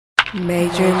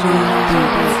Major League.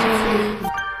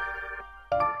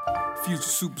 Future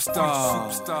superstar.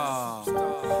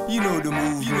 You know the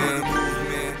move, man.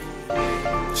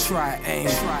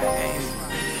 Triangle.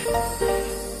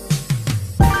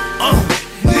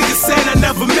 Niggas said I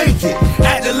never make it,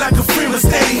 acting like a friend but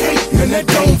steady hate, and that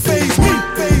don't faze me.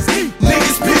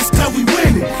 Niggas pissed cause we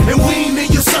winning, and we ain't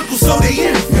in your circle so they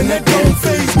in it, and that don't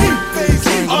faze me.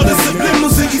 All the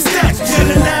subliminals in your stats,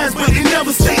 generalize but they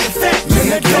never state the fact,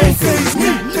 and that don't faze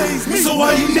me. So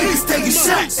why you niggas taking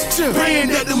shots, praying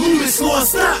that the movement slow or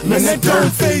stop, and that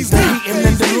don't faze me. And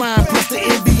then the line plus the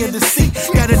envy and deceit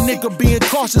got a nigga being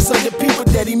cautious of the people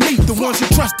that he meet, the ones you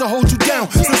trust to hold you down.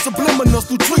 Send subliminals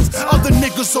through tweets, other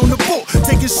niggas on the book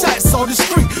taking shots on the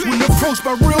street when approached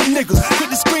by real niggas. Quit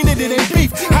the screen it ain't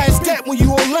beef. How is that when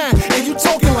you online and you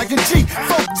talking like a G?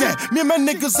 Fuck that. Me and my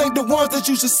niggas ain't the ones that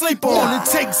you should sleep on. All it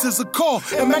takes is a call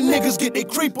and my niggas get they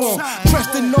creep on.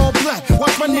 Dressed in all black,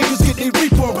 watch my niggas get they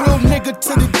reap on. Real nigga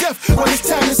to the death when it's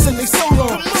time to send they soul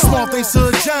on. Small things to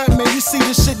a giant man, you see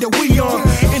the shit that we on.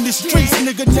 In the streets,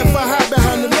 nigga never hide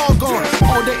behind the log on.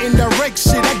 All the indirect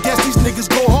shit, I guess these niggas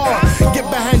go hard. Get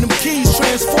behind them keys,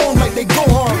 transform like they go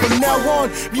hard. From now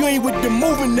on, you ain't with the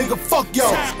moving, nigga, fuck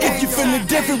y'all. If you feeling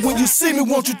different when you see me,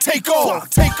 won't you take off?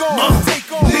 Take off.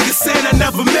 Niggas said I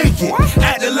never make it,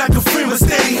 acting like a friend but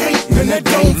steady hate, and that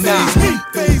don't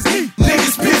faze me.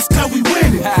 Niggas pissed cause we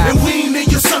winning, and we ain't in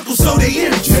your circle so they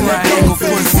in it, and that don't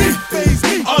faze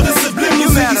me. All the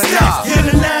subliminals in your stats,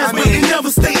 generalize but they never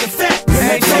state the fact, and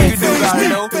that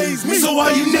don't faze me. So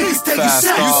why you niggas taking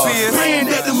shots, praying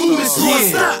that the movement's gonna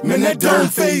stop, man, that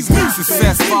don't faze me.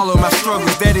 Success follow my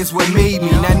struggles, that is what made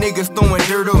me. Now niggas throwing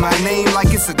dirt on my name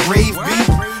like it's a grave beat,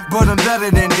 but I'm better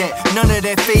than that, none of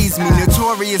that faze me.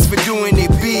 Notorious for doing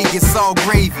it big, it's all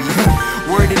gravy.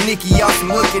 Word to Nicky, y'all some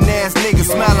looking ass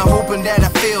niggas, smiling hoping that I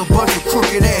fail, bunch of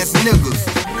crooked ass niggas.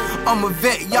 I'm a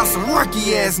vet, y'all some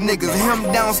rookie ass niggas.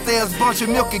 Him downstairs, bunch of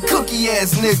milky cookie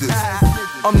ass niggas.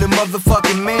 I'm the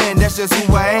motherfucking man, that's just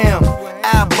who I am.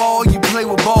 Eyeball, you play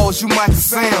with balls, you Michael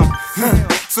Sam.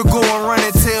 So go and run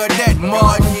and tell that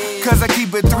Martin, cause I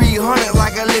keep it 300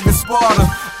 like I live in Sparta.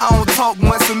 I don't talk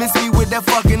much, so miss me with that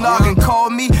fucking noggin.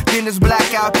 Call me, then it's Black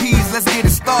Eyed Peas, let's get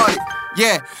it started.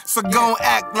 Yeah, so gon'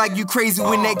 act like you crazy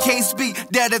when that case speak.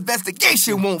 That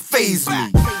investigation won't faze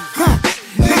me.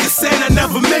 Niggas said I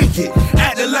never make it,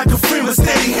 acting like a friend but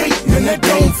steady hate, and that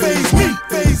don't faze me.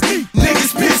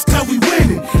 Niggas pissed cause we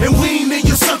winning, and we ain't in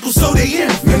your circle so they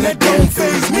in it, and that don't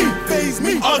faze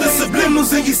me. All the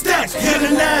subliminals in your stats,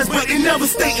 analyze but they never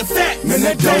state the fact, and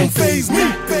that don't faze me.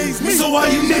 So why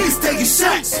you niggas taking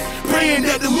shots, praying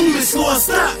that the movement slow or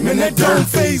stop, man, that don't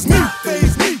faze me.